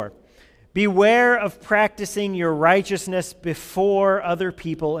Beware of practicing your righteousness before other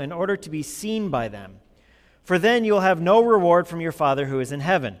people in order to be seen by them, for then you'll have no reward from your Father who is in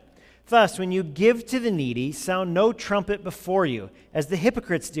heaven. Thus, when you give to the needy, sound no trumpet before you, as the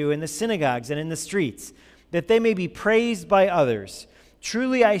hypocrites do in the synagogues and in the streets, that they may be praised by others.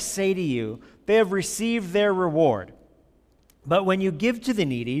 Truly I say to you, they have received their reward. But when you give to the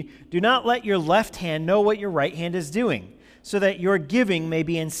needy, do not let your left hand know what your right hand is doing, so that your giving may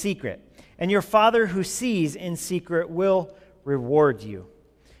be in secret. And your Father who sees in secret will reward you.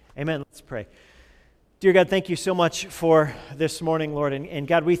 Amen. Let's pray. Dear God, thank you so much for this morning, Lord. And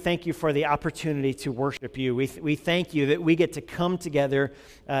God, we thank you for the opportunity to worship you. We thank you that we get to come together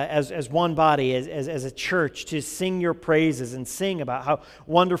as one body, as a church, to sing your praises and sing about how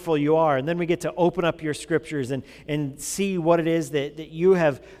wonderful you are. And then we get to open up your scriptures and see what it is that you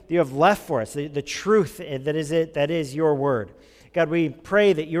have left for us, the truth that is your word. God, we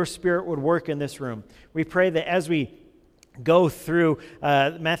pray that your Spirit would work in this room. We pray that as we go through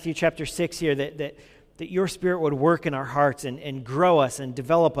Matthew chapter 6 here, that your Spirit would work in our hearts and grow us and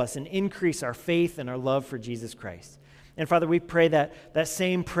develop us and increase our faith and our love for Jesus Christ. And Father, we pray that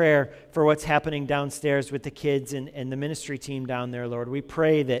same prayer for what's happening downstairs with the kids and the ministry team down there, Lord. We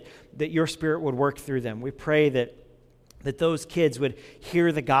pray that your Spirit would work through them. We pray that those kids would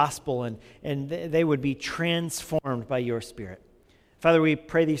hear the gospel and they would be transformed by your Spirit. Father, we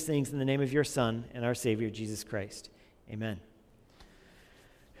pray these things in the name of your Son and our Savior, Jesus Christ. Amen.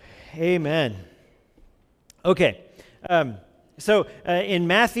 Amen. Okay, so in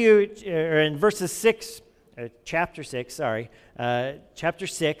Matthew, or in chapter 6,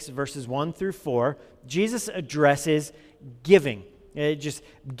 verses 1 through 4, Jesus addresses giving, just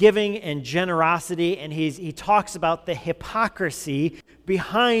giving and generosity, and he talks about the hypocrisy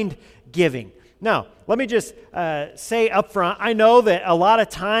behind giving. Now, let me just say up front, I know that a lot of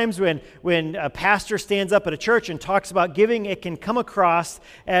times when a pastor stands up at a church and talks about giving, it can come across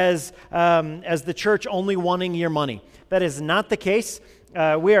as the church only wanting your money. That is not the case.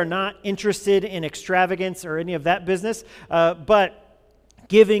 We are not interested in extravagance or any of that business, but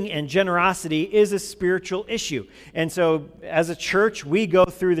giving and generosity is a spiritual issue. And so as a church, we go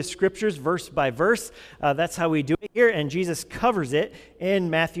through the scriptures verse by verse. That's how we do it here, and Jesus covers it in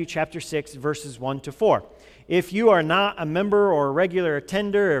Matthew chapter 6, verses 1 to 4. If you are not a member or a regular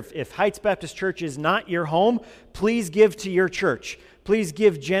attender, if Heights Baptist Church is not your home, please give to your church. Please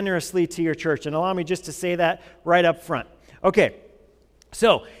give generously to your church. And allow me just to say that right up front. Okay,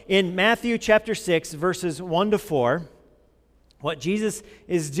 so in Matthew chapter 6, verses 1 to 4, what Jesus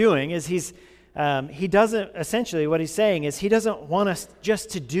is doing is he doesn't want us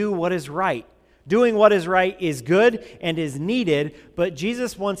just to do what is right. Doing what is right is good and is needed, but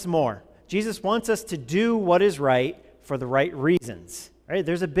Jesus wants more. Jesus wants us to do what is right for the right reasons. Right?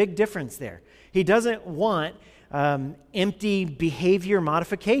 There's a big difference there. He doesn't want empty behavior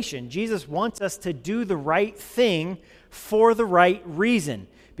modification. Jesus wants us to do the right thing for the right reason,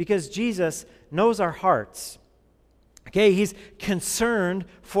 because Jesus knows our hearts. Okay, he's concerned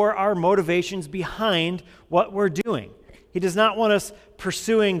for our motivations behind what we're doing. He does not want us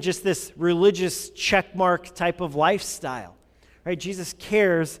pursuing just this religious checkmark type of lifestyle. Right? Jesus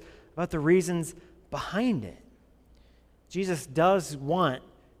cares about the reasons behind it. Jesus does want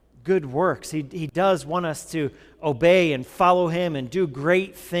good works. He does want us to obey and follow him and do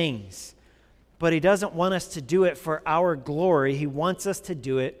great things. But he doesn't want us to do it for our glory. He wants us to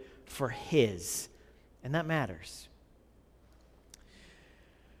do it for his. And that matters.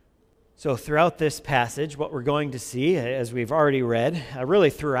 So throughout this passage, what we're going to see, as we've already read, really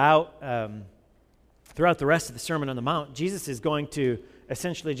throughout the rest of the Sermon on the Mount, Jesus is going to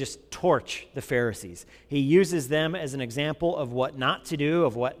essentially just torch the Pharisees. He uses them as an example of what not to do,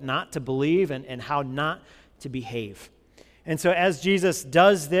 of what not to believe, and how not to behave. And so as Jesus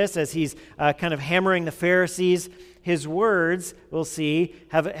does this, as he's kind of hammering the Pharisees, his words, we'll see,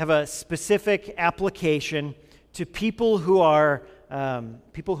 have a specific application to people who are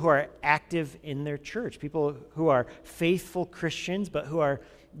active in their church, people who are faithful Christians, but who are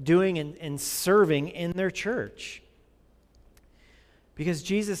doing and serving in their church. Because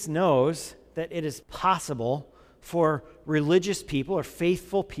Jesus knows that it is possible for religious people or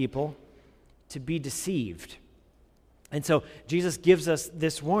faithful people to be deceived. And so Jesus gives us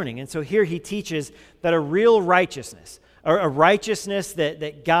this warning. And so here he teaches that a real righteousness, or a righteousness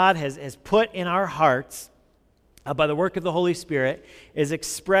that God has put in our hearts by the work of the Holy Spirit, is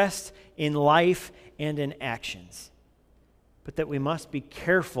expressed in life and in actions. But that we must be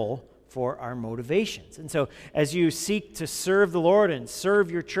careful for our motivations. And so as you seek to serve the Lord and serve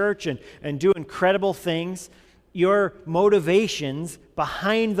your church and do incredible things, your motivations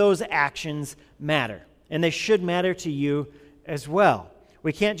behind those actions matter. And they should matter to you as well.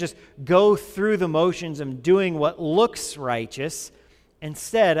 We can't just go through the motions of doing what looks righteous.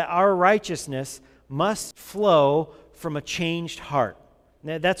 Instead, our righteousness must flow from a changed heart.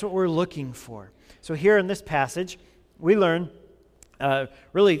 Now, that's what we're looking for. So here in this passage, we learn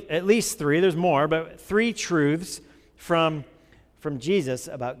really at least three, there's more, but three truths from Jesus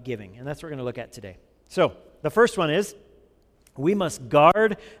about giving. And that's what we're going to look at today. So the first one is we must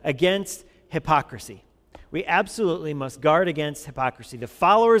guard against hypocrisy. We absolutely must guard against hypocrisy. The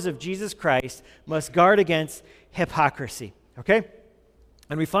followers of Jesus Christ must guard against hypocrisy. Okay?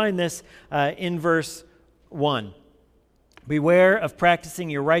 And we find this in verse 1. Beware of practicing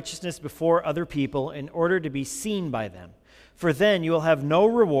your righteousness before other people in order to be seen by them, for then you will have no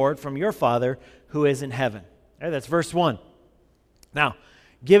reward from your Father who is in heaven. Okay, that's verse 1. Now,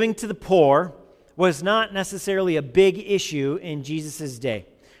 giving to the poor was not necessarily a big issue in Jesus' day.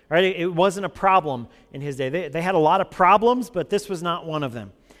 Right? It wasn't a problem in his day. They had a lot of problems, but this was not one of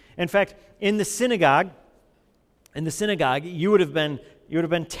them. In fact, in the synagogue, you would have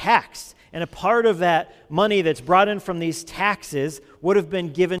been taxed, and a part of that money that's brought in from these taxes would have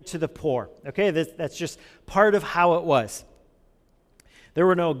been given to the poor. Okay, that's just part of how it was. There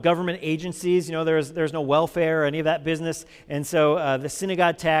were no government agencies, there's no welfare or any of that business, and so the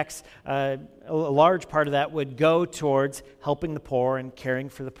synagogue tax, a large part of that would go towards helping the poor and caring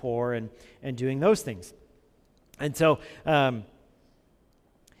for the poor and doing those things. And so that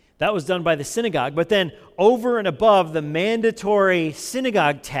was done by the synagogue, but then over and above the mandatory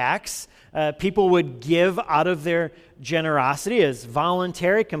synagogue tax, people would give out of their generosity as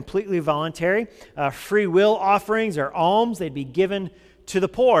voluntary, completely voluntary, free will offerings or alms. They'd be given to the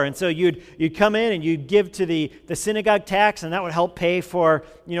poor. And so you'd come in and you'd give to the synagogue tax, and that would help pay for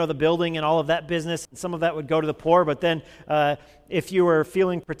the building and all of that business. And some of that would go to the poor. But then if you were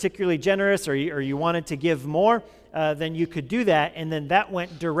feeling particularly generous or you wanted to give more, then you could do that. And then that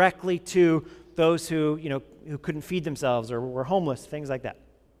went directly to those who couldn't feed themselves or were homeless, things like that.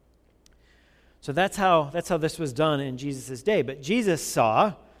 So that's how this was done in Jesus' day. But Jesus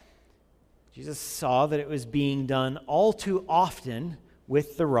saw that it was being done all too often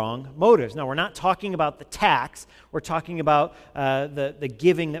with the wrong motives. Now, we're not talking about the tax. We're talking about the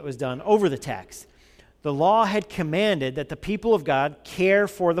giving that was done over the tax. The law had commanded that the people of God care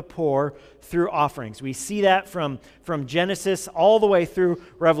for the poor through offerings. We see that from Genesis all the way through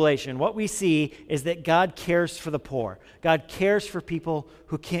Revelation. What we see is that God cares for the poor. God cares for people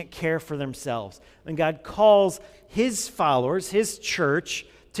who can't care for themselves. And God calls his followers, his church,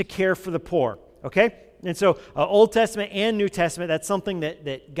 to care for the poor. Okay? And so Old Testament and New Testament, that's something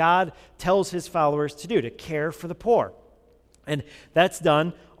that God tells his followers to do, to care for the poor. And that's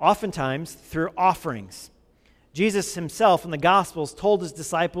done oftentimes through offerings. Jesus himself in the Gospels told his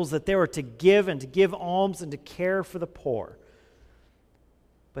disciples that they were to give alms and to care for the poor.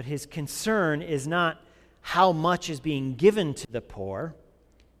 But his concern is not how much is being given to the poor.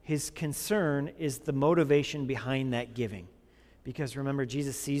 His concern is the motivation behind that giving. Because remember,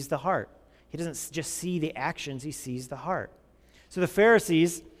 Jesus sees the heart. He doesn't just see the actions, he sees the heart. So the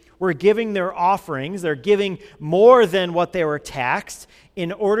Pharisees were giving their offerings, they're giving more than what they were taxed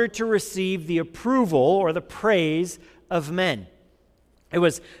in order to receive the approval or the praise of men. It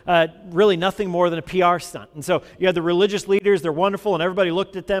was really nothing more than a PR stunt. And so you had the religious leaders, they're wonderful, and everybody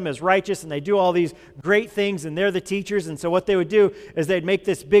looked at them as righteous, and they do all these great things, and they're the teachers. And so what they would do is they'd make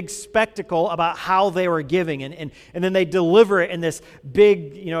this big spectacle about how they were giving, and then they deliver it in this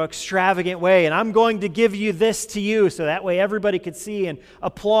big, extravagant way. And I'm going to give you this to you, so that way everybody could see and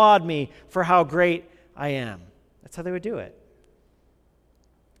applaud me for how great I am. That's how they would do it.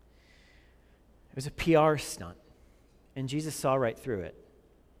 It was a PR stunt, and Jesus saw right through it.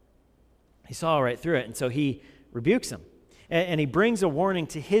 He saw right through it, and so he rebukes them. And he brings a warning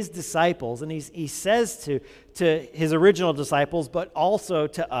to his disciples, and he says to his original disciples, but also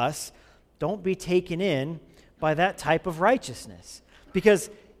to us, don't be taken in by that type of righteousness, because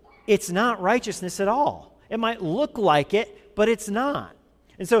it's not righteousness at all. It might look like it, but it's not.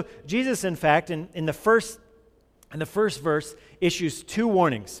 And so Jesus, in fact, in the first verse, issues two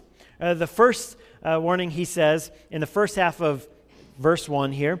warnings. The first warning, he says, in the first half of verse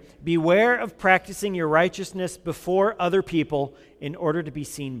 1 here, beware of practicing your righteousness before other people in order to be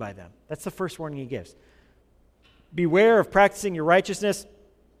seen by them. That's the first warning he gives. Beware of practicing your righteousness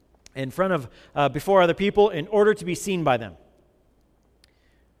in front of, before other people in order to be seen by them.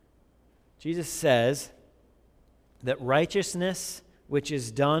 Jesus says that righteousness, which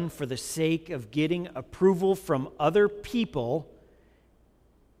is done for the sake of getting approval from other people,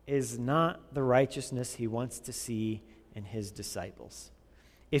 is not the righteousness he wants to see in his disciples.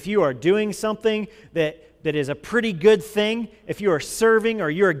 If you are doing something that is a pretty good thing, if you are serving or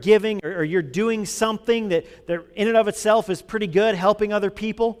you're giving or you're doing something that in and of itself is pretty good, helping other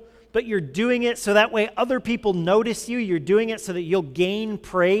people, but you're doing it so that way other people notice you, you're doing it so that you'll gain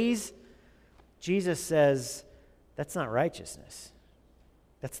praise, Jesus says, that's not righteousness.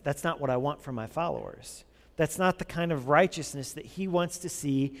 That's not what I want from my followers. That's not the kind of righteousness that he wants to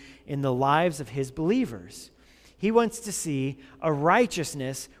see in the lives of his believers. He wants to see a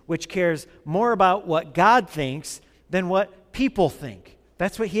righteousness which cares more about what God thinks than what people think.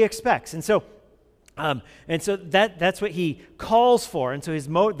 That's what he expects. And so that's what he calls for. And so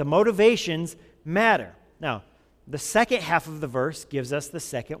the motivations matter. Now, the second half of the verse gives us the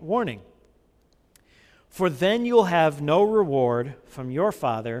second warning. For then you'll have no reward from your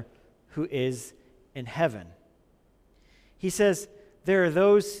Father who is in heaven. He says there are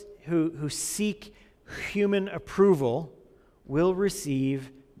those who seek human approval will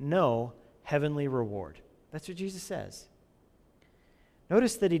receive no heavenly reward. That's what Jesus says.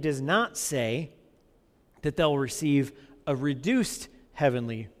 Notice that he does not say that they'll receive a reduced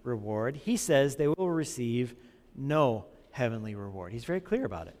heavenly reward. He says they will receive no heavenly reward. He's very clear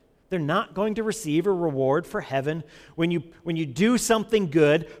about it. They're not going to receive a reward for heaven when you do something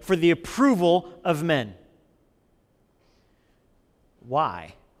good for the approval of men.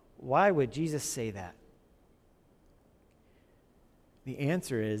 Why? Why would Jesus say that? The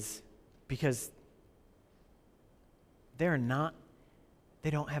answer is because they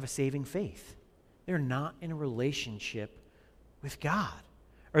don't have a saving faith. They're not in a relationship with God.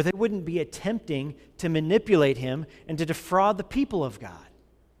 Or they wouldn't be attempting to manipulate him and to defraud the people of God.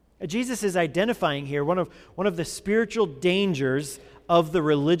 Jesus is identifying here one of the spiritual dangers of the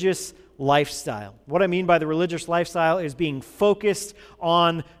religious lifestyle. What I mean by the religious lifestyle is being focused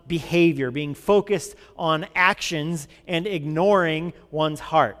on behavior, being focused on actions and ignoring one's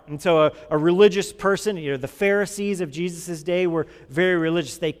heart. And so a religious person, the Pharisees of Jesus' day were very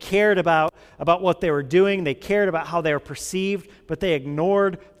religious. They cared about what they were doing. They cared about how they were perceived, but they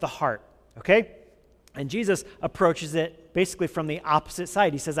ignored the heart. Okay? And Jesus approaches it basically from the opposite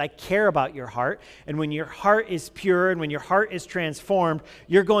side. He says, I care about your heart, and when your heart is pure and when your heart is transformed,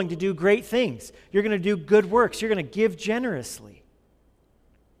 you're going to do great things. You're going to do good works. You're going to give generously.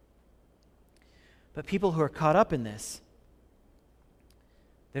 But people who are caught up in this,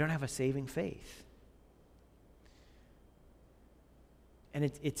 they don't have a saving faith. And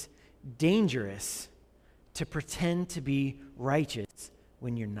it's dangerous to pretend to be righteous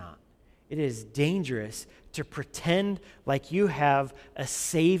when you're not. It is dangerous to pretend like you have a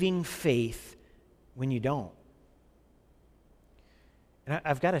saving faith when you don't. And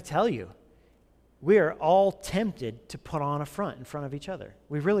I've got to tell you, we are all tempted to put on a front in front of each other.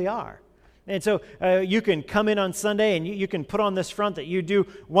 We really are. And so you can come in on Sunday and you can put on this front that you do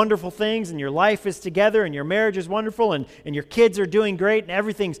wonderful things and your life is together and your marriage is wonderful and your kids are doing great and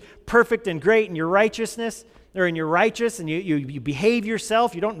everything's perfect and great in your righteousness. Or in your righteous, and you behave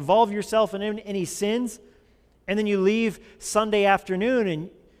yourself, you don't involve yourself in any sins, and then you leave Sunday afternoon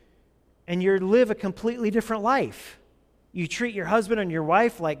and you live a completely different life. You treat your husband and your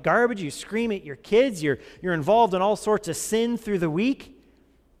wife like garbage, you scream at your kids, you're involved in all sorts of sin through the week,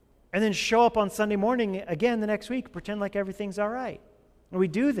 and then show up on Sunday morning again the next week, pretend like everything's all right. And we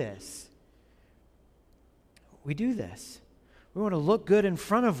do this. We want to look good in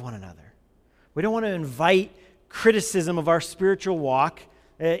front of one another. We don't want to invite criticism of our spiritual walk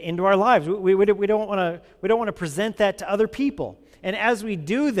into our lives. We don't want to present that to other people. And as we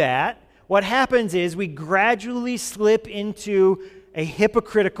do that, what happens is we gradually slip into a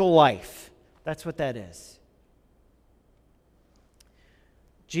hypocritical life. That's what that is.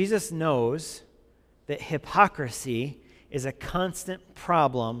 Jesus knows that hypocrisy is a constant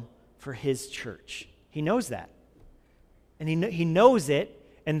problem for his church. He knows that. And he knows it,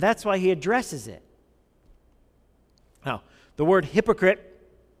 and that's why he addresses it. Now, the word hypocrite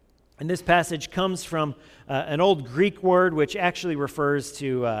in this passage comes from an old Greek word which actually refers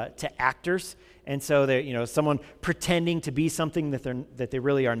to actors. And so they're, someone pretending to be something that they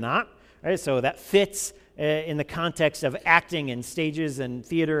really are not. Right? So that fits in the context of acting and stages and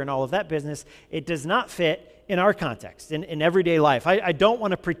theater and all of that business. It does not fit in our context, in everyday life. I don't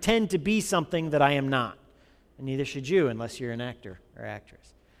want to pretend to be something that I am not. And neither should you unless you're an actor or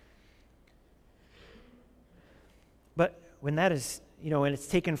actress. But when that is, when it's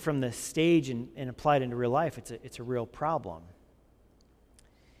taken from the stage and applied into real life, it's a real problem.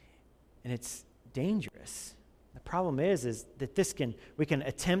 And it's dangerous. The problem is that we can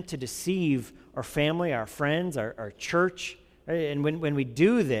attempt to deceive our family, our friends, our church, Right? And when we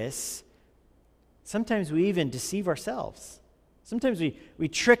do this, sometimes we even deceive ourselves. Sometimes we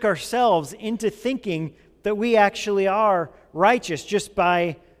trick ourselves into thinking that we actually are righteous just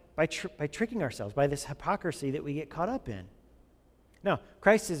by tricking ourselves, by this hypocrisy that we get caught up in. No,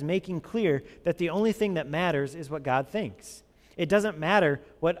 Christ is making clear that the only thing that matters is what God thinks. It doesn't matter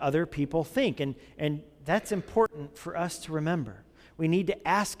what other people think, and that's important for us to remember. We need to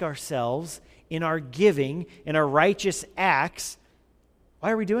ask ourselves in our giving, in our righteous acts,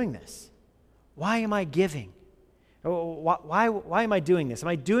 why are we doing this? Why am I giving? Why am I doing this? Am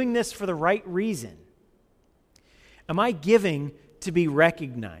I doing this for the right reason? Am I giving to be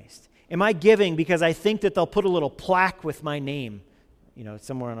recognized? Am I giving because I think that they'll put a little plaque with my name,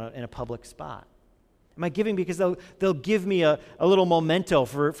 somewhere in a public spot? Am I giving because they'll give me a little memento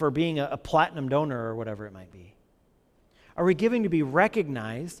for being a platinum donor or whatever it might be? Are we giving to be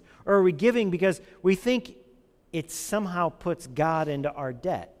recognized, or are we giving because we think it somehow puts God into our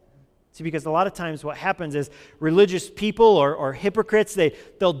debt? See, because a lot of times what happens is religious people or hypocrites,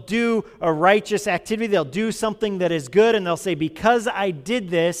 they'll do a righteous activity, they'll do something that is good, and they'll say, because I did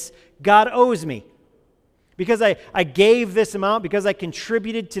this, God owes me. Because I gave this amount, because I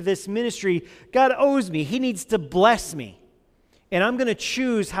contributed to this ministry, God owes me. He needs to bless me. And I'm going to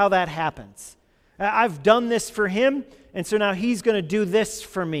choose how that happens. I've done this for him, and so now he's going to do this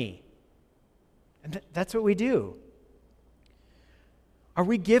for me. And that's what we do. Are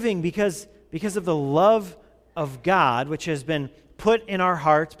we giving because of the love of God, which has been put in our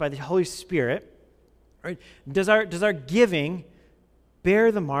hearts by the Holy Spirit? Right? Does our giving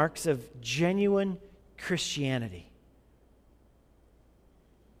bear the marks of genuine Christianity?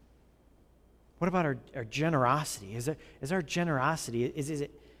 What about our generosity? Is our generosity, is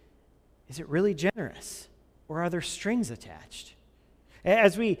it really generous? Or are there strings attached?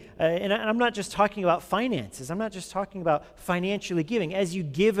 As and I'm not just talking about finances. I'm not just talking about financially giving. As you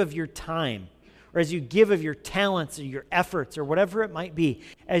give of your time, or as you give of your talents or your efforts or whatever it might be,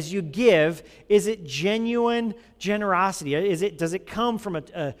 as you give, is it genuine generosity? Does it come from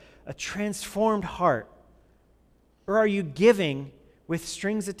a transformed heart? Or are you giving with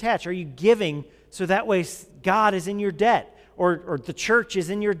strings attached? Are you giving so that way God is in your debt, or the church is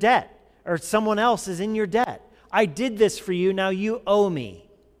in your debt, or someone else is in your debt? I did this for you, now you owe me.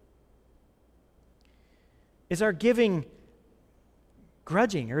 Is our giving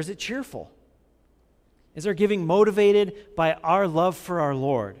grudging, or is it cheerful? Is our giving motivated by our love for our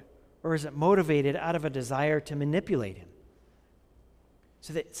Lord, or is it motivated out of a desire to manipulate him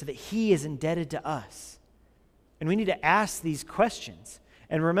so that he is indebted to us? And we need to ask these questions.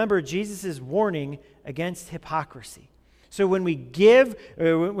 And remember Jesus' warning against hypocrisy. So when we give,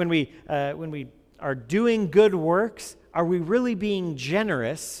 when we are doing good works, are we really being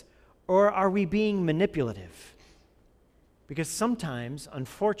generous, or are we being manipulative? Because sometimes,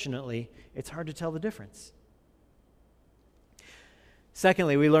 unfortunately, it's hard to tell the difference.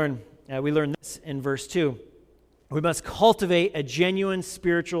 Secondly, we learn this in verse 2. We must cultivate a genuine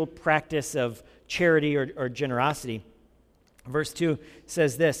spiritual practice of charity or generosity. Verse 2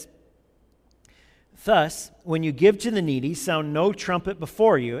 says this: "Thus, when you give to the needy, sound no trumpet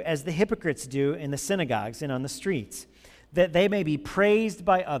before you, as the hypocrites do in the synagogues and on the streets, that they may be praised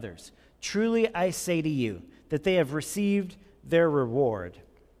by others. Truly I say to you, that they have received their reward."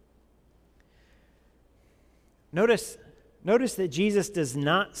 Notice that Jesus does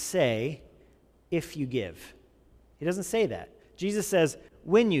not say, if you give. He doesn't say that. Jesus says,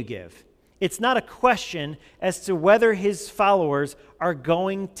 when you give. It's not a question as to whether his followers are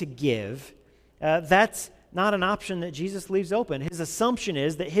going to give. That's not an option that Jesus leaves open. His assumption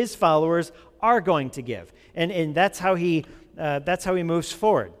is that his followers are going to give, and that's how he moves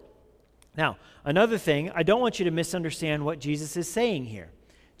forward. Now, another thing, I don't want you to misunderstand what Jesus is saying here.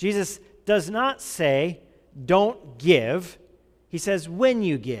 Jesus does not say, don't give. He says, when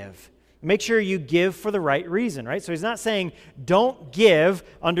you give. Make sure you give for the right reason, right? So he's not saying, don't give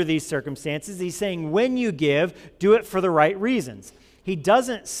under these circumstances. He's saying, when you give, do it for the right reasons. He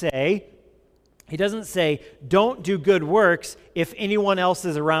doesn't say, don't do good works if anyone else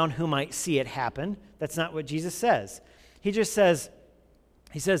is around who might see it happen. That's not what Jesus says. He says,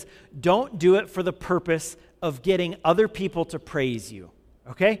 don't do it for the purpose of getting other people to praise you.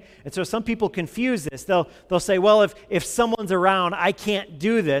 Okay? And so some people confuse this. They'll say, well, if someone's around, I can't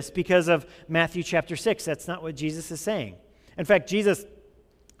do this because of Matthew chapter 6. That's not what Jesus is saying. In fact, Jesus,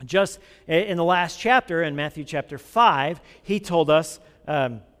 just in the last chapter, in Matthew chapter 5, he told us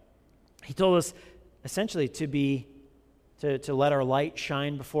essentially to let our light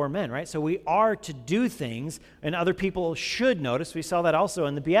shine before men, right? So we are to do things, and other people should notice. We saw that also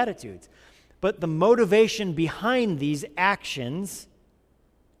in the Beatitudes. But the motivation behind these actions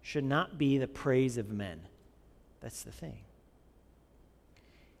should not be the praise of men. That's the thing.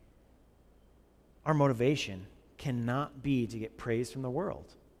 Our motivation cannot be to get praise from the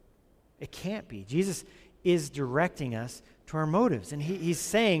world. It can't be. Jesus is directing us to our motives. And he's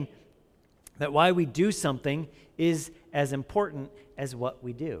saying that why we do something is as important as what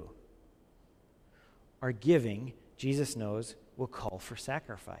we do. Our giving, Jesus knows, will call for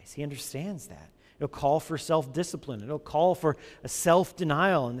sacrifice. He understands that. It'll call for self-discipline. It'll call for a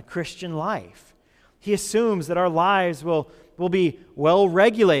self-denial in the Christian life. He assumes that our lives will be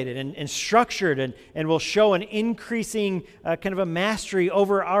well-regulated and structured and will show an increasing kind of a mastery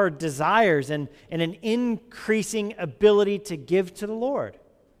over our desires and an increasing ability to give to the Lord.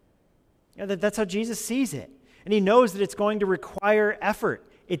 That's how Jesus sees it. And he knows that it's going to require effort.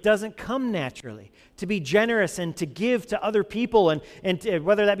 It doesn't come naturally. To be generous and to give to other people, and to,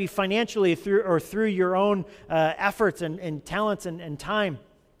 whether that be financially through your own efforts and talents and time,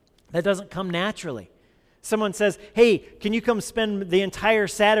 that doesn't come naturally. Someone says, hey, can you come spend the entire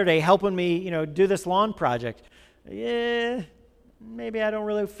Saturday helping me, do this lawn project? Yeah, maybe I don't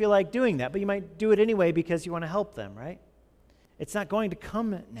really feel like doing that, but you might do it anyway because you want to help them, right? It's not going to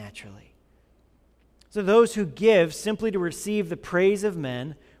come naturally. So those who give simply to receive the praise of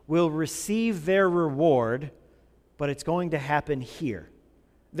men will receive their reward, but it's going to happen here.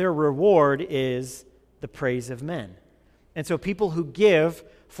 Their reward is the praise of men. And so people who give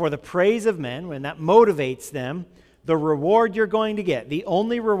for the praise of men, when that motivates them, the reward you're going to get, the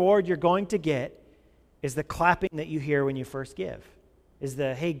only reward you're going to get is the clapping that you hear when you first give, is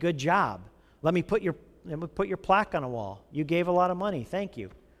the, hey, good job. Let me put your plaque on a wall. You gave a lot of money. Thank you.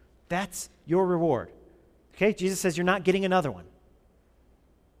 That's your reward. Okay? Jesus says you're not getting another one.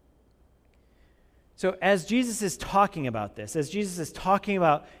 So as Jesus is talking about this, as Jesus is talking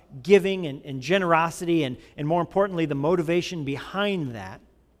about giving and generosity and more importantly, the motivation behind that,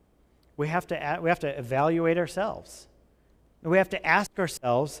 we have to evaluate ourselves. We have to ask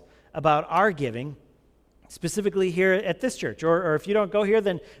ourselves about our giving, specifically here at this church. Or if you don't go here,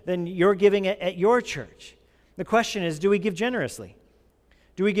 then you're giving at your church. The question is, do we give generously?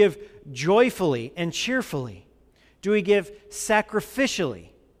 Do we give joyfully and cheerfully? Do we give sacrificially?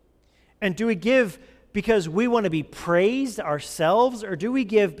 And do we give because we want to be praised ourselves, or do we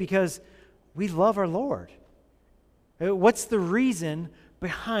give because we love our Lord? What's the reason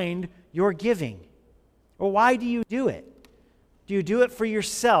behind your giving? Or why do you do it? Do you do it for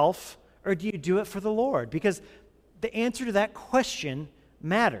yourself, or do you do it for the Lord? Because the answer to that question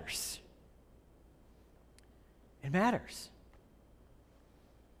matters. It matters.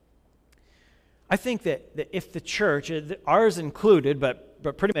 I think that if the church, ours included,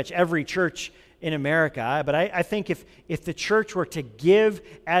 but pretty much every church in America, but I think if the church were to give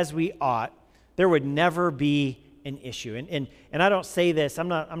as we ought, there would never be an issue. And I don't say this, I'm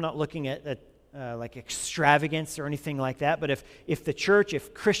not looking at like extravagance or anything like that, but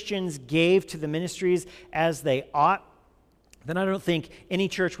if Christians gave to the ministries as they ought, then I don't think any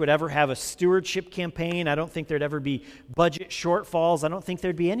church would ever have a stewardship campaign. I don't think there'd ever be budget shortfalls. I don't think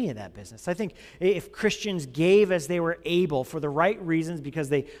there'd be any of that business. I think if Christians gave as they were able for the right reasons because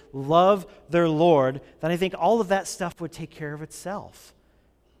they love their Lord, then I think all of that stuff would take care of itself.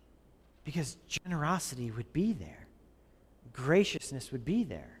 Because generosity would be there. Graciousness would be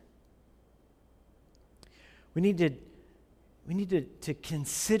there. We need to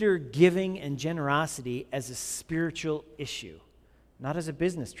consider giving and generosity as a spiritual issue, not as a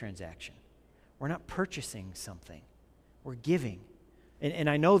business transaction. We're not purchasing something. We're giving. And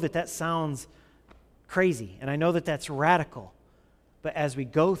I know that sounds crazy, and I know that that's radical. But as we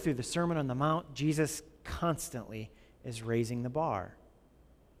go through the Sermon on the Mount, Jesus constantly is raising the bar.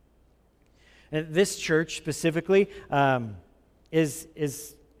 And this church specifically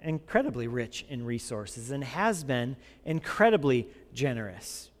is incredibly rich in resources and has been incredibly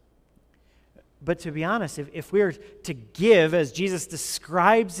generous. But to be honest, if we were to give as Jesus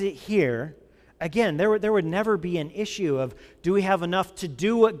describes it here, again, there would never be an issue of do we have enough to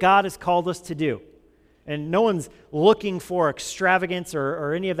do what God has called us to do? And no one's looking for extravagance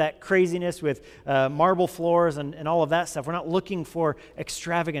or any of that craziness with marble floors and all of that stuff. We're not looking for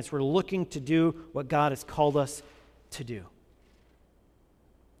extravagance. We're looking to do what God has called us to do.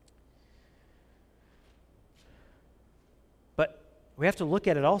 We have to look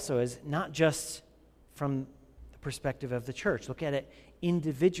at it also as not just from the perspective of the church. Look at it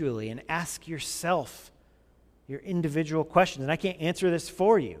individually and ask yourself your individual questions. And I can't answer this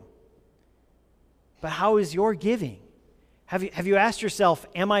for you. But how is your giving? Have you asked yourself,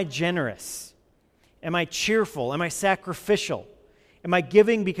 am I generous? Am I cheerful? Am I sacrificial? Am I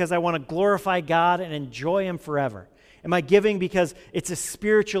giving because I want to glorify God and enjoy Him forever? Am I giving because it's a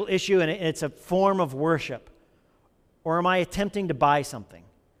spiritual issue and it's a form of worship? Or am I attempting to buy something?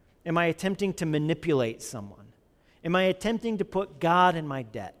 Am I attempting to manipulate someone? Am I attempting to put God in my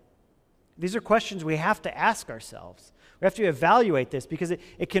debt? These are questions we have to ask ourselves. We have to evaluate this because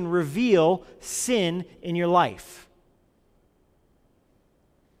it can reveal sin in your life.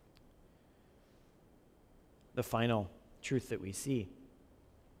 The final truth that we see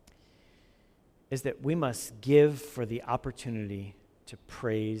is that we must give for the opportunity to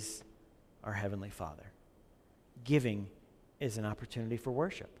praise our Heavenly Father. Giving is an opportunity for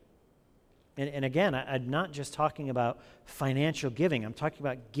worship. And again, I'm not just talking about financial giving. I'm talking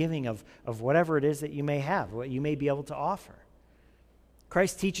about giving of whatever it is that you may have, what you may be able to offer.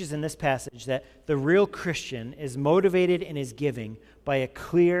 Christ teaches in this passage that the real Christian is motivated in his giving by a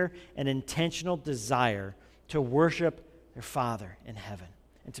clear and intentional desire to worship their Father in heaven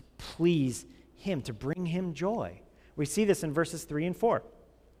and to please Him, to bring Him joy. We see this in verses 3 and 4,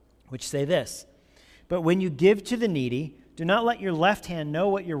 which say this: "But when you give to the needy, do not let your left hand know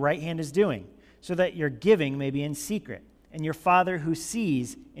what your right hand is doing, so that your giving may be in secret, and your Father who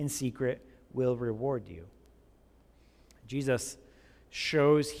sees in secret will reward you." Jesus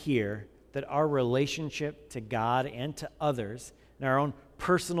shows here that our relationship to God and to others and our own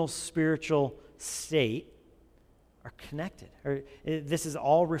personal spiritual state are connected. This is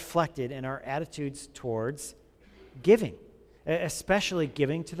all reflected in our attitudes towards giving, especially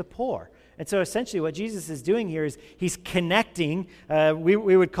giving to the poor. And so essentially what Jesus is doing here is he's connecting, we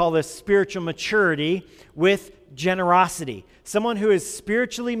would call this spiritual maturity, with generosity. Someone who is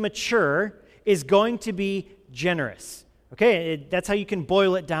spiritually mature is going to be generous. Okay, that's how you can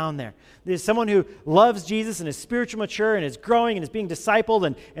boil it down there. There's someone who loves Jesus and is spiritually mature and is growing and is being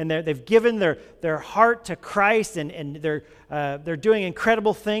discipled and they've given their heart to Christ and they're doing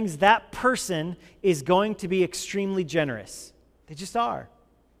incredible things. That person is going to be extremely generous. They just are.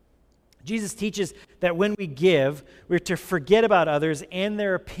 Jesus teaches that when we give, we're to forget about others and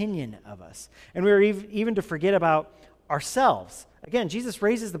their opinion of us. And we're even to forget about ourselves. Again, Jesus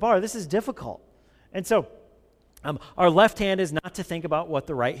raises the bar. This is difficult. And so our left hand is not to think about what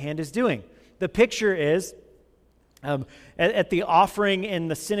the right hand is doing. The picture is at the offering in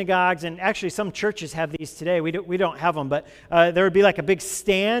the synagogues, and actually some churches have these today. We don't have them, but there would be like a big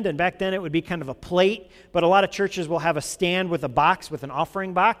stand, and back then it would be kind of a plate, but a lot of churches will have a stand with a box, with an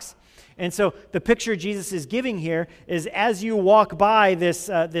offering box. And so the picture Jesus is giving here is as you walk by this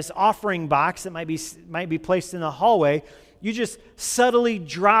offering box that might be placed in the hallway, you just subtly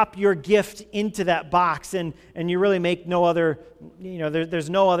drop your gift into that box, and you really make no other, there's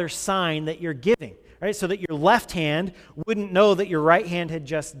no other sign that you're giving, right? So that your left hand wouldn't know that your right hand had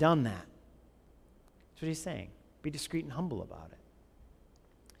just done that. That's what he's saying. Be discreet and humble about it.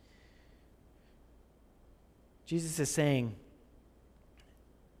 Jesus is saying,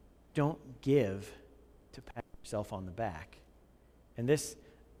 don't give to pat yourself on the back. And this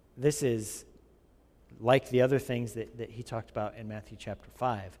is, like the other things that he talked about in Matthew chapter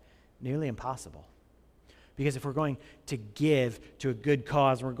 5, nearly impossible. Because if we're going to give to a good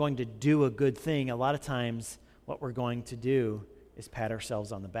cause, we're going to do a good thing, a lot of times what we're going to do is pat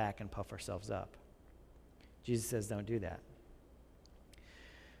ourselves on the back and puff ourselves up. Jesus says don't do that.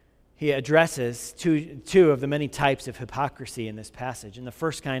 He addresses two of the many types of hypocrisy in this passage. And the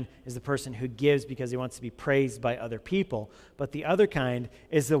first kind is the person who gives because he wants to be praised by other people. But the other kind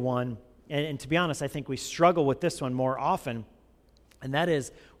is the one, and to be honest, I think we struggle with this one more often, and that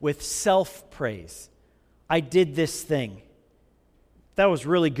is with self-praise. I did this thing. That was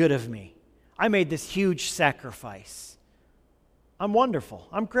really good of me. I made this huge sacrifice. I'm wonderful.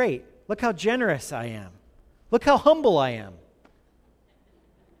 I'm great. Look how generous I am. Look how humble I am.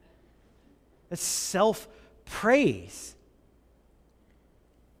 It's self-praise.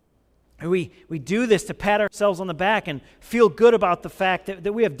 And we do this to pat ourselves on the back and feel good about the fact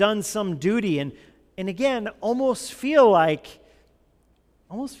that we have done some duty and again, almost feel like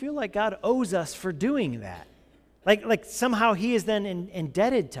God owes us for doing that. Like somehow he is then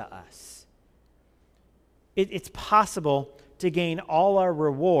indebted to us. It's possible to gain all our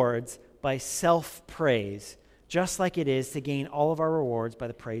rewards by self-praise, just like it is to gain all of our rewards by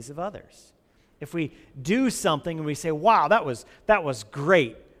the praise of others. If we do something and we say, wow, that was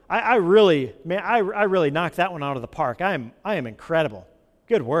great. I really knocked that one out of the park. I am incredible.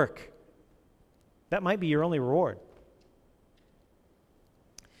 Good work. That might be your only reward.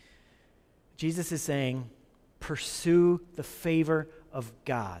 Jesus is saying, pursue the favor of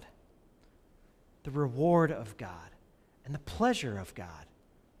God, the reward of God, and the pleasure of God,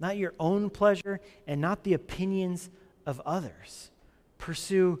 not your own pleasure and not the opinions of others.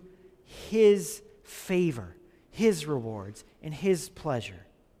 pursue his favor, his rewards, and his pleasure.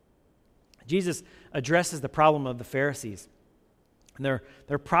 Jesus addresses the problem of the Pharisees. And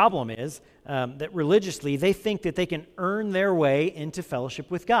their problem is that religiously they think that they can earn their way into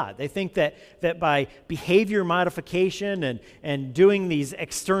fellowship with God. They think that by behavior modification and doing these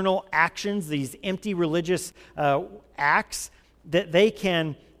external actions, these empty religious acts, that they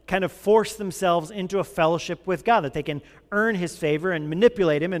can kind of force themselves into a fellowship with God, that they can earn his favor and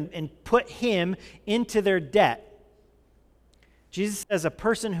manipulate him and put him into their debt. Jesus says a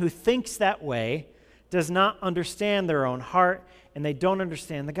person who thinks that way does not understand their own heart, and they don't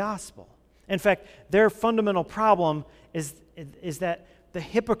understand the gospel. In fact, their fundamental problem is that the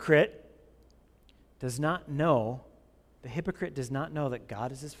hypocrite does not know that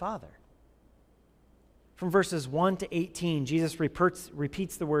God is his Father. From verses 1 to 18, Jesus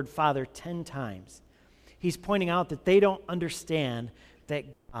repeats the word Father 10 times. He's pointing out that they don't understand that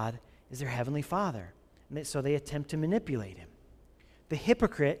God is their heavenly Father, and so they attempt to manipulate him. The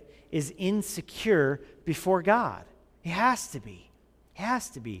hypocrite is insecure before God. He has to be. He has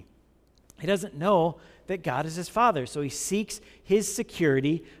to be. He doesn't know that God is his Father, so he seeks his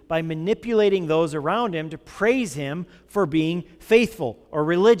security by manipulating those around him to praise him for being faithful or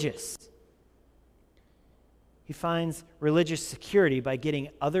religious. He finds religious security by getting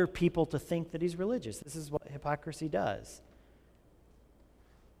other people to think that he's religious. This is what hypocrisy does.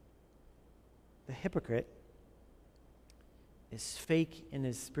 The hypocrite is fake in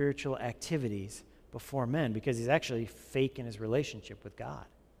his spiritual activities before men because he's actually fake in his relationship with God.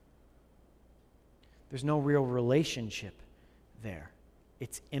 There's no real relationship there.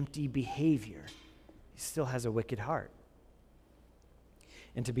 It's empty behavior. He still has a wicked heart.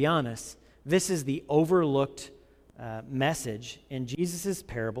 And to be honest, this is the overlooked message in Jesus'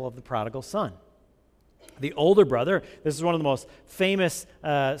 parable of the prodigal son. The older brother, this is one of the most famous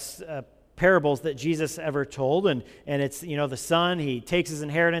parables that Jesus ever told, and it's, the son, he takes his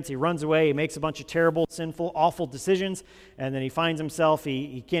inheritance, he runs away, he makes a bunch of terrible, sinful, awful decisions, and then he finds himself,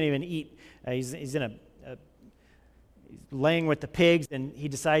 he can't even eat. He's he's laying with the pigs, and he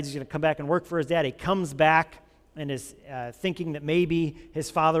decides he's going to come back and work for his dad. He comes back and is thinking that maybe his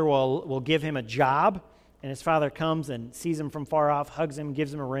father will give him a job, and his father comes and sees him from far off, hugs him,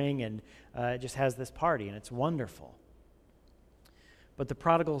 gives him a ring, and just has this party, and it's wonderful. But the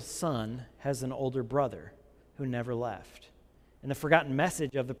prodigal son has an older brother who never left. And the forgotten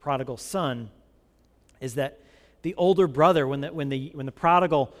message of the prodigal son is that the older brother, when the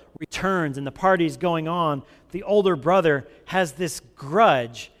prodigal returns and the party's going on, the older brother has this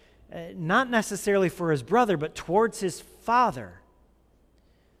grudge, not necessarily for his brother, but towards his father.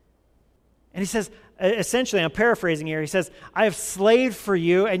 And he says, essentially, I'm paraphrasing here, he says, I have slaved for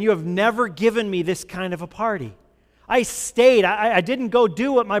you, and you have never given me this kind of a party. I stayed. I didn't go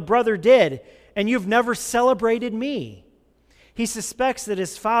do what my brother did, and you've never celebrated me. He suspects that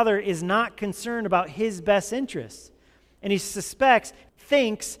his father is not concerned about his best interests, and he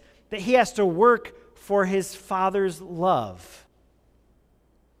thinks that he has to work for his father's love.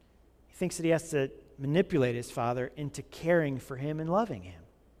 He thinks that he has to manipulate his father into caring for him and loving him.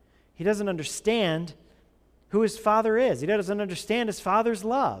 He doesn't understand who his father is. He doesn't understand his father's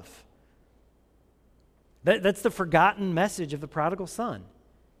love. That's the forgotten message of the prodigal son.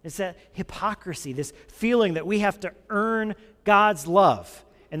 It's that hypocrisy, this feeling that we have to earn God's love.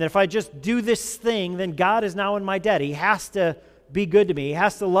 And that if I just do this thing, then God is now in my debt. He has to be good to me. He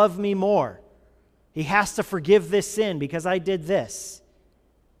has to love me more. He has to forgive this sin because I did this.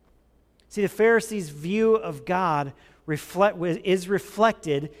 See, the Pharisees' view of God is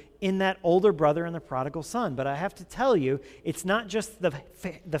reflected in that older brother and the prodigal son. But I have to tell you, it's not just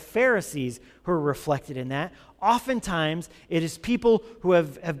the Pharisees who are reflected in that. Oftentimes, it is people who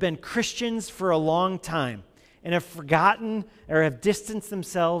have been Christians for a long time and have forgotten or have distanced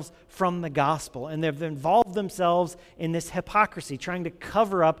themselves from the gospel. And they've involved themselves in this hypocrisy, trying to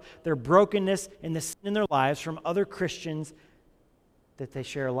cover up their brokenness and the sin in their lives from other Christians that they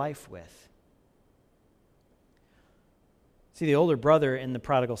share life with. See, the older brother in the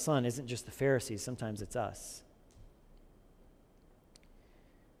prodigal son isn't just the Pharisees. Sometimes it's us.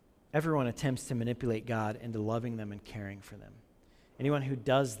 Everyone attempts to manipulate God into loving them and caring for them. Anyone who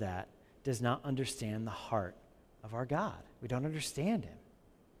does that does not understand the heart of our God. We don't understand him.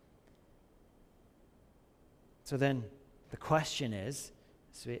 So then the question is,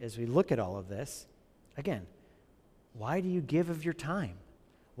 as we look at all of this, again, why do you give of your time?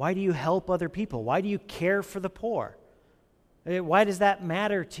 Why do you help other people? Why do you care for the poor? Why does that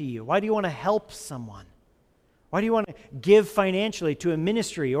matter to you? Why do you want to help someone? Why do you want to give financially to a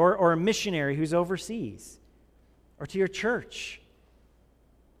ministry or a missionary who's overseas? Or to your church?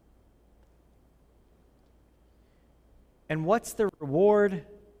 And what's the reward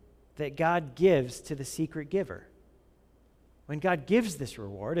that God gives to the secret giver? When God gives this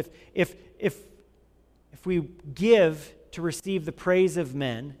reward, if we give to receive the praise of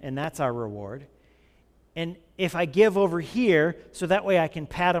men, and that's our reward, and if I give over here so that way I can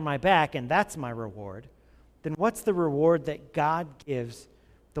pat on my back and that's my reward, then what's the reward that God gives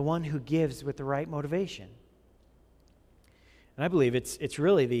the one who gives with the right motivation? And I believe it's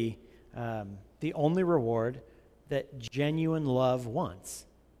really the only reward that genuine love wants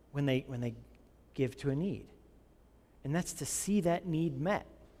when they give to a need. And that's to see that need met.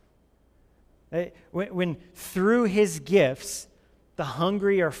 When through his gifts, the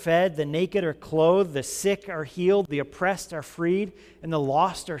hungry are fed, the naked are clothed, the sick are healed, the oppressed are freed, and the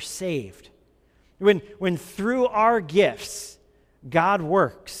lost are saved. When through our gifts, God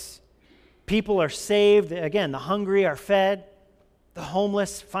works, people are saved. Again, the hungry are fed, the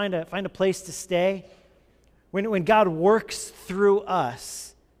homeless find a place to stay. When God works through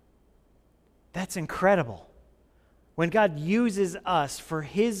us, that's incredible. When God uses us for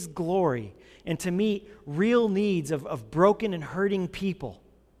his glory and to meet real needs of broken and hurting people,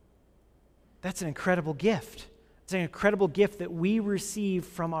 that's an incredible gift. It's an incredible gift that we receive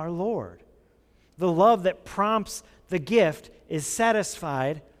from our Lord. The love that prompts the gift is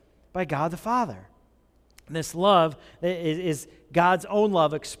satisfied by God the Father. And this love is God's own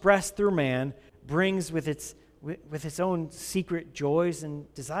love expressed through man, brings with its own secret joys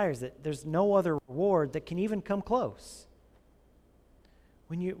and desires that there's no other reward that can even come close.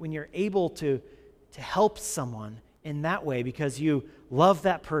 When you're able to help someone in that way because you love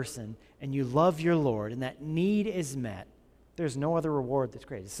that person and you love your Lord and that need is met, there's no other reward that's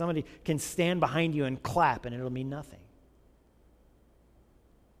great. Somebody can stand behind you and clap and it'll mean nothing.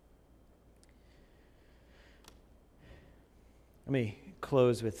 Let me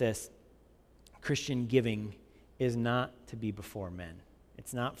close with this. Christian giving is not to be before men.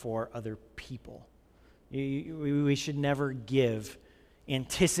 It's not for other people. We should never give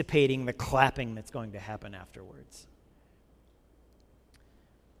anticipating the clapping that's going to happen afterwards.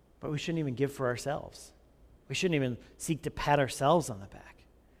 But we shouldn't even give for ourselves. We shouldn't even seek to pat ourselves on the back.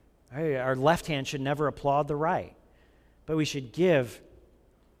 Right? Our left hand should never applaud the right. But we should give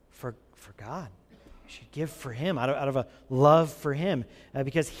for God. We should give for him, out of a love for him,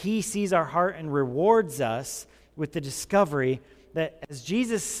 because he sees our heart and rewards us with the discovery that, as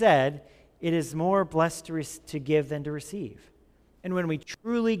Jesus said, it is more blessed to give than to receive. And when we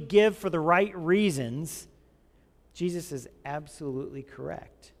truly give for the right reasons, Jesus is absolutely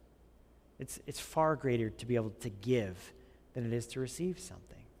correct. It's far greater to be able to give than it is to receive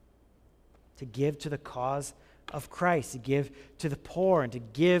something. To give to the cause of Christ, to give to the poor, and to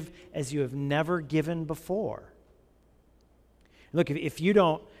give as you have never given before. Look, if you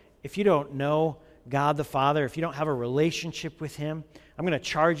don't know God the Father, if you don't have a relationship with him, I'm going to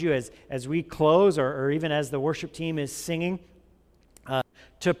charge you as we close or even as the worship team is singing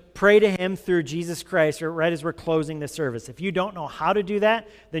to pray to him through Jesus Christ or right as we're closing the service. If you don't know how to do that,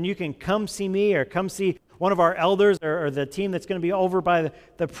 then you can come see me or come see one of our elders or the team that's going to be over by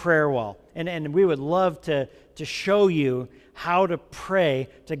the prayer wall. And we would love to show you how to pray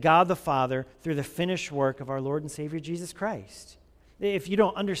to God the Father through the finished work of our Lord and Savior Jesus Christ. If you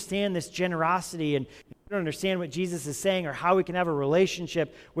don't understand this generosity and you don't understand what Jesus is saying or how we can have a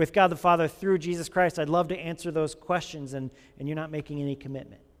relationship with God the Father through Jesus Christ, I'd love to answer those questions, and you're not making any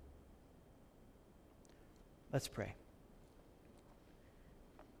commitment. Let's pray.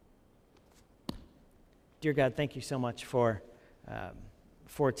 Dear God, thank you so much for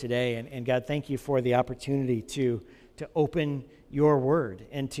today, and God, thank you for the opportunity to open your word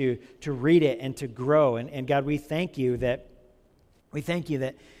and to read it and to grow. And God, we thank you that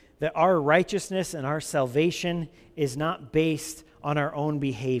our righteousness and our salvation is not based on our own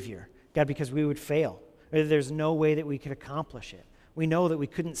behavior, God, because we would fail. There's no way that we could accomplish it. We know that we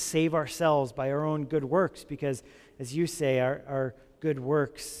couldn't save ourselves by our own good works because, as you say, our good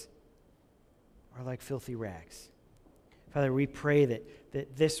works are like filthy rags. Father, we pray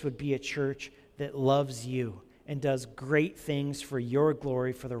that this would be a church that loves you and does great things for your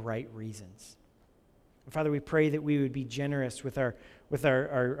glory for the right reasons. And Father, we pray that we would be generous with our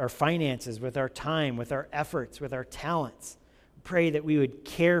finances, with our time, with our efforts, with our talents. Pray that we would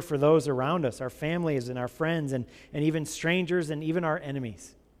care for those around us, our families and our friends, and even strangers and even our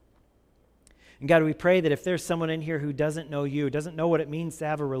enemies. And God, we pray that if there's someone in here who doesn't know you, doesn't know what it means to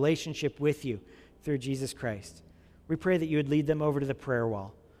have a relationship with you through Jesus Christ, we pray that you would lead them over to the prayer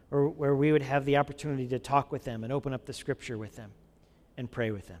wall, or where we would have the opportunity to talk with them and open up the scripture with them and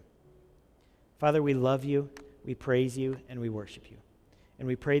pray with them. Father, we love you, we praise you, and we worship you. And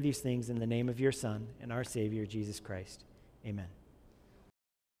we pray these things in the name of your Son and our Savior, Jesus Christ. Amen.